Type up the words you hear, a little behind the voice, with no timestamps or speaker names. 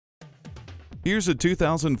Here's a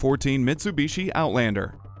 2014 Mitsubishi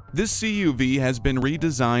Outlander. This CUV has been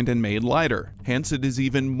redesigned and made lighter, hence it is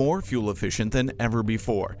even more fuel efficient than ever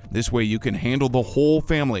before. This way you can handle the whole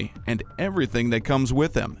family and everything that comes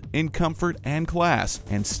with them in comfort and class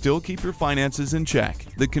and still keep your finances in check.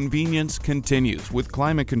 The convenience continues with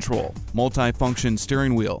climate control, multi-function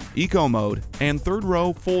steering wheel, eco mode, and third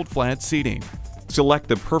row fold flat seating. Select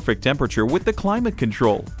the perfect temperature with the climate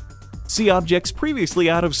control. See objects previously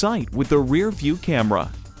out of sight with the rear view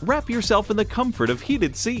camera. Wrap yourself in the comfort of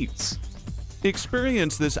heated seats.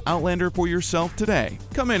 Experience this Outlander for yourself today.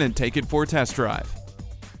 Come in and take it for a test drive.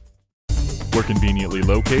 We're conveniently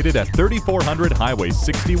located at 3400 Highway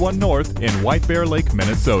 61 North in White Bear Lake,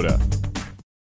 Minnesota.